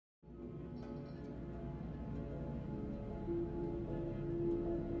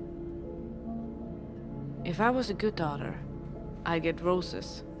If I was a good daughter, I'd get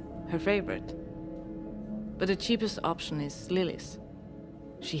roses, her favorite. But the cheapest option is lilies.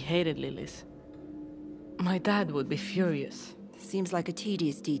 She hated lilies. My dad would be furious. Seems like a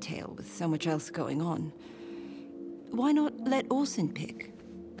tedious detail with so much else going on. Why not let Orson pick?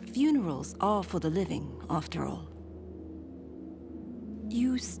 Funerals are for the living, after all.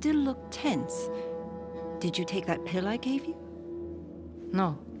 You still look tense. Did you take that pill I gave you?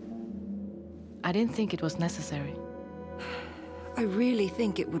 No. I didn't think it was necessary. I really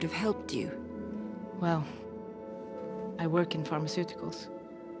think it would have helped you. Well, I work in pharmaceuticals.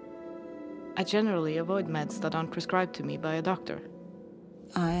 I generally avoid meds that aren't prescribed to me by a doctor.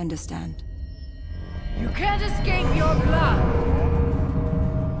 I understand. You can't escape your blood!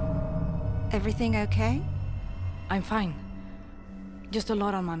 Everything okay? I'm fine. Just a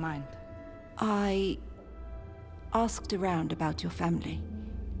lot on my mind. I asked around about your family.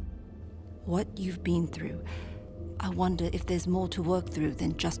 What you've been through. I wonder if there's more to work through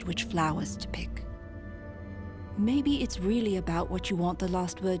than just which flowers to pick. Maybe it's really about what you want the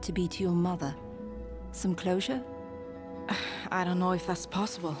last word to be to your mother. Some closure? I don't know if that's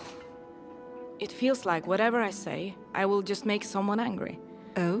possible. It feels like whatever I say, I will just make someone angry.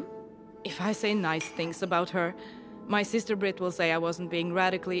 Oh? If I say nice things about her, my sister Britt will say I wasn't being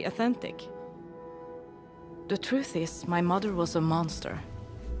radically authentic. The truth is, my mother was a monster.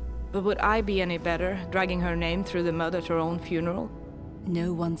 But would I be any better, dragging her name through the mud at her own funeral?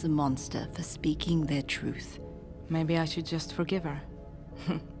 No one's a monster for speaking their truth. Maybe I should just forgive her.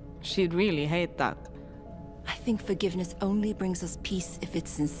 She'd really hate that. I think forgiveness only brings us peace if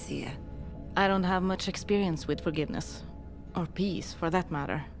it's sincere. I don't have much experience with forgiveness. Or peace, for that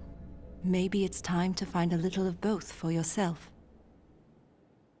matter. Maybe it's time to find a little of both for yourself.